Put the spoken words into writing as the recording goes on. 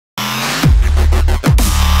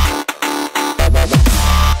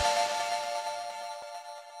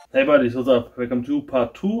Hey buddies, what's up? Welcome to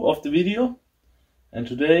part 2 of the video. And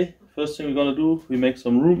today, first thing we're gonna do, we make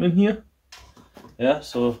some room in here. Yeah,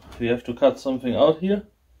 so we have to cut something out here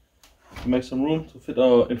to make some room to fit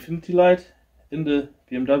our infinity light in the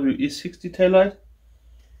BMW E60 taillight.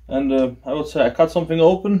 And I would say I cut something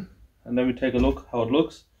open and then we take a look how it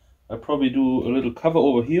looks. I'll probably do a little cover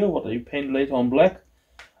over here, what I paint later on black.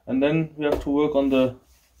 And then we have to work on the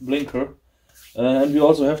blinker. And we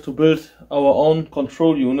also have to build our own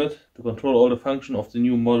control unit to control all the function of the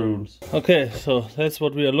new modules. Okay, so that's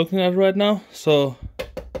what we are looking at right now. So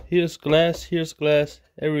here's glass, here's glass.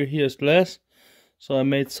 So I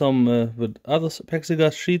made some with other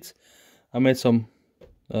plexiglass sheets. I made some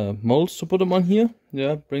molds to put them on here.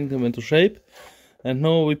 Yeah, bring them into shape. And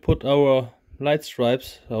now we put our light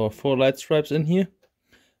stripes, our 4 light stripes in here,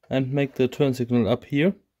 and make the turn signal up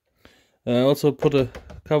here. I also put a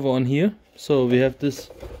cover on here. So we have this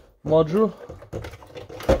module,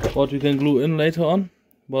 what we can glue in later on.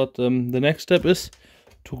 But the next step is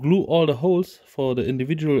to glue all the holes for the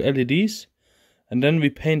individual LEDs. And then we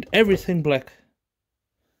paint everything black.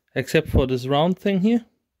 Except for this round thing here.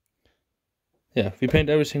 Yeah, we paint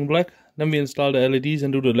everything black. Then we install the LEDs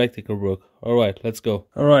and do the electrical work. Alright, let's go.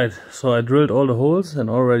 Alright, so I drilled all the holes and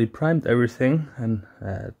already primed everything. And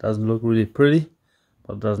it doesn't look really pretty.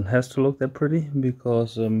 But it doesn't have to look that pretty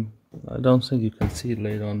because I don't think you can see it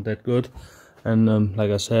later on that good. And like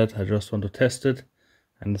I said, I just want to test it.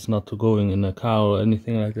 And it's not to going in a car or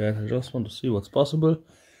anything like that. I just want to see what's possible.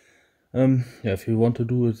 Yeah, if you want to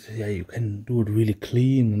do it, yeah, you can do it really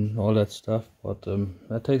clean and all that stuff. But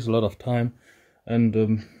that takes a lot of time.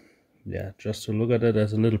 And yeah, just to look at it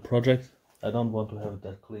as a little project, I don't want to have it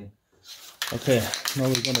that clean. Okay, now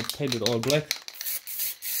we're gonna paint it all black.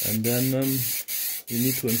 And then we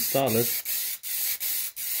need to install it.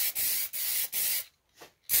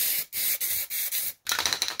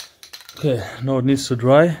 Okay, now it needs to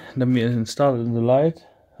dry. Then we install it in the light.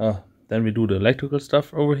 Then we do the electrical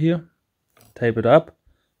stuff over here. Tape it up.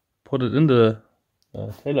 Put it in the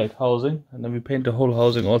taillight housing. And then we paint the whole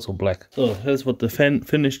housing also black. So that's what the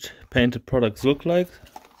finished painted products look like.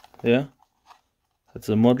 Yeah. That's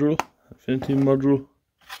a module. Infinity module.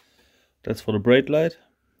 That's for the brake light.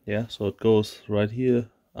 Yeah, so it goes right here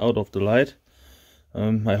out of the light.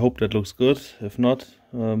 I hope that looks good. If not,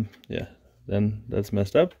 yeah, then that's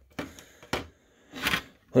messed up.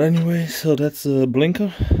 But anyway, so that's a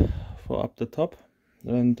blinker for up the top.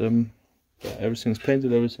 And yeah, everything's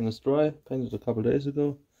painted, everything is dry. Painted a couple days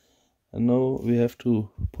ago. And now we have to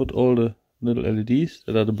put all the little LEDs,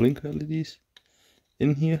 that are the blinker LEDs,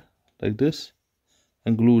 in here, like this,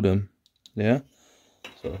 and glue them. Yeah,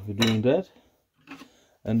 so we're doing that.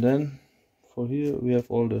 And then for here we have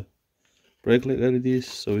all the brake light LEDs,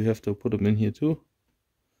 so we have to put them in here too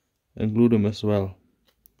and glue them as well.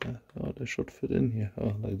 Yeah, oh, they should fit in here,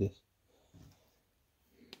 oh, like this.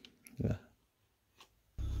 Yeah,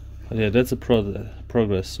 but yeah, that's a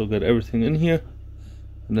progress. So get everything in here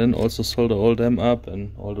and then also solder all them up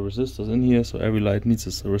and all the resistors in here, so every light needs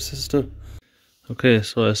a resistor. Okay,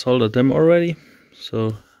 so I soldered them already,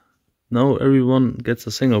 so now everyone gets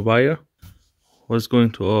a single wire what's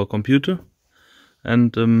going to our computer.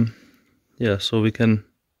 And yeah, so we can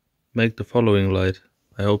make the following light.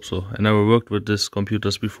 I hope so. I never worked with these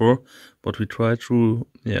computers before, but we tried to,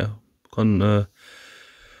 yeah,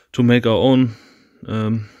 to make our own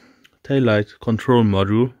taillight control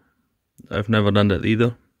module. I've never done that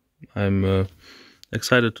either. I'm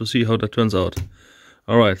excited to see how that turns out.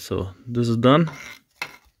 Alright, so this is done.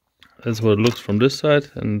 That's what it looks from this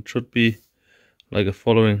side, and it should be like a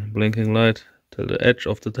following blinking light till the edge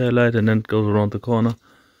of the taillight, and then it goes around the corner.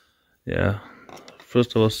 Yeah,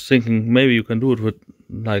 first I was thinking maybe you can do it with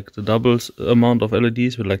like the doubles amount of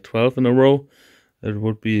LEDs with like 12 in a row. It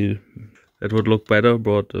would look better,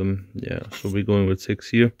 but yeah, so we're going with 6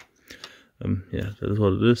 here. Yeah, that is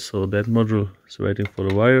what it is. So that module is waiting for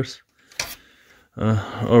the wires.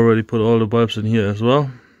 Already put all the bulbs in here as well.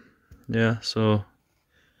 Yeah, so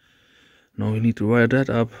now we need to wire that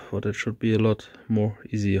up, but it should be a lot more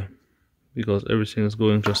easier, because everything is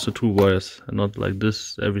going just to 2 wires and not like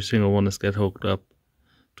this. Every single one is get hooked up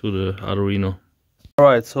to the Arduino.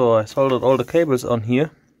 Alright, so I soldered all the cables on here,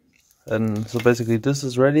 and so basically this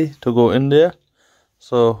is ready to go in there.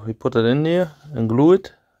 So we put it in there and glue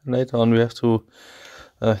it. Later on we have to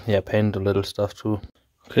yeah, paint the little stuff too.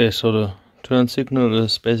 Okay, so the turn signal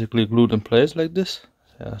is basically glued in place like this.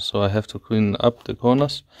 Yeah, so I have to clean up the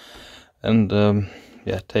corners and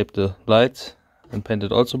yeah, tape the lights and paint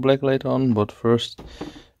it also black later on. But first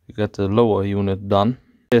we got the lower unit done.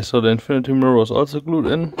 Okay, so the infinity mirror is also glued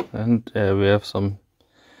in, and we have some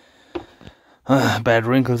bad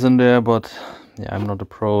wrinkles in there, but yeah, I'm not a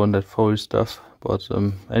pro in that foil stuff. But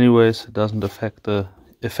anyways, it doesn't affect the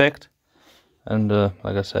effect. And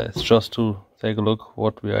like I said, it's just to take a look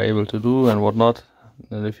what we are able to do and what not.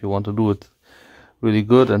 And if you want to do it really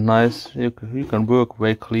good and nice, you can work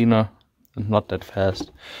way cleaner and not that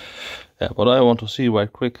fast. Yeah, but I want to see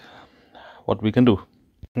right quick what we can do.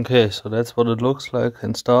 Okay, so that's what it looks like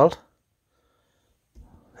installed.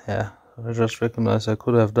 Yeah, I just realized I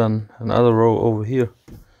could have done another row over here.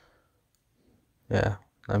 Yeah,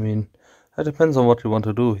 I mean, it depends on what you want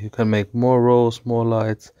to do. You can make more rows, more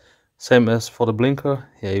lights. Same as for the blinker.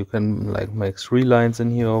 Yeah, you can like make 3 lines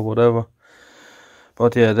in here or whatever.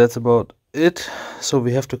 But yeah, that's about it. So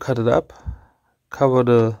we have to cut it up, cover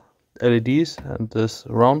the LEDs and this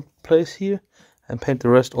round place here, and paint the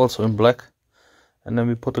rest also in black. And then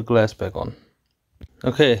we put the glass back on.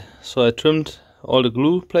 Okay, so I trimmed all the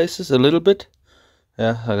glue places a little bit.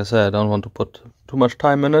 Yeah, like I said, I don't want to put too much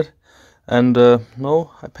time in it. And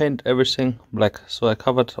no, I paint everything black. So I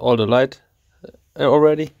covered all the light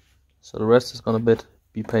already. So the rest is gonna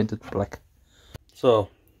be painted black. So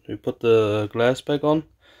we put the glass back on.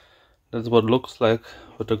 That's what it looks like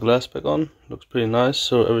with the glass back on. Looks pretty nice.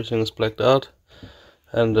 So everything is blacked out.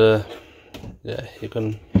 And yeah, you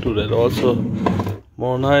can do that also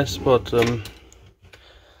more nice. But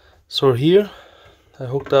so here I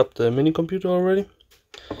hooked up the mini computer already.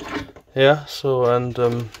 Yeah, so and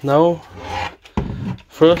now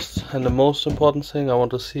first and the most important thing, I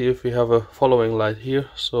want to see if we have a following light here.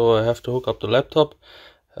 So I have to hook up the laptop.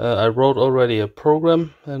 I wrote already a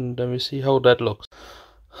program, and then we see how that looks.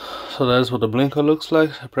 So that's what the blinker looks like.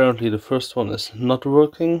 Apparently the first one is not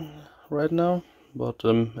working right now, but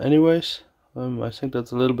anyways, I think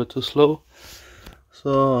that's a little bit too slow.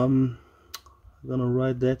 So I'm gonna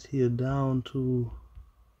write that here down to,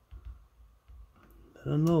 I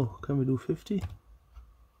don't know, can we do 50?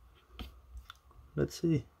 Let's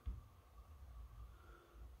see.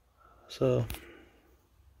 So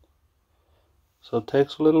it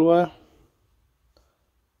takes a little while.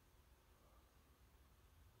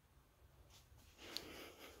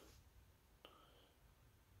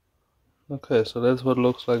 Okay, so that's what it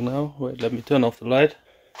looks like now. Wait, let me turn off the light.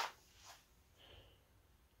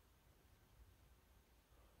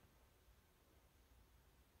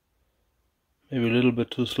 Maybe a little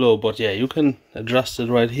bit too slow, but yeah, you can adjust it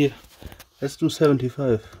right here. Let's do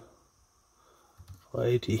 75 or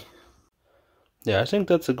 80. Yeah, I think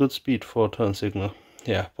that's a good speed for a turn signal.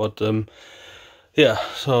 Yeah, but yeah,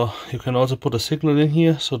 so you can also put a signal in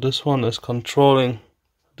here. So this one is controlling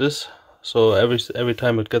this. So every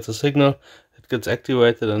time it gets a signal, it gets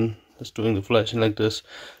activated and it's doing the flashing like this.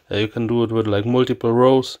 You can do it with like multiple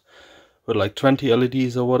rows, with like 20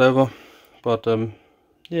 LEDs or whatever. But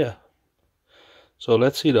yeah. So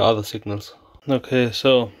let's see the other signals. Okay,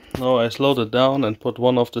 so now I slowed it down and put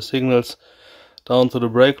one of the signals down to the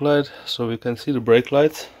brake light, so we can see the brake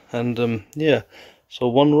lights. And yeah, so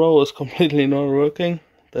one row is completely not working.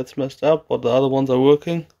 That's messed up, but the other ones are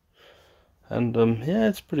working. And yeah,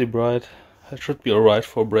 it's pretty bright. It should be alright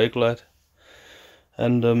for a brake light.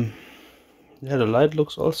 And yeah, the light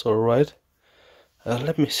looks also alright.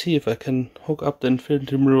 Let me see if I can hook up the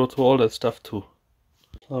infinity mirror to all that stuff too.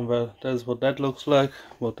 Well, that's what that looks like,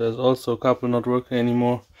 but there's also a couple not working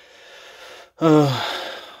anymore. But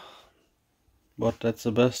that's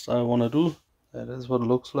the best I want to do. That is what it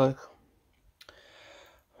looks like.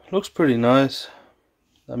 Looks pretty nice.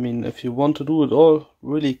 I mean, if you want to do it all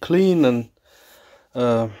really clean and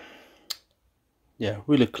yeah,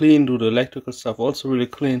 really clean, do the electrical stuff also really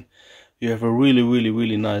clean, you have a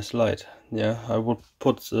really nice light. Yeah, I would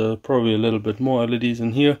put probably a little bit more LEDs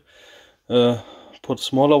in here. Put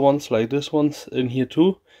smaller ones like this ones in here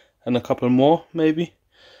too, and a couple more maybe.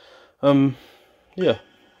 Yeah,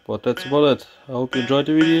 but that's about it. I hope you enjoyed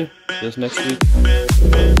the video. See you next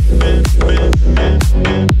week.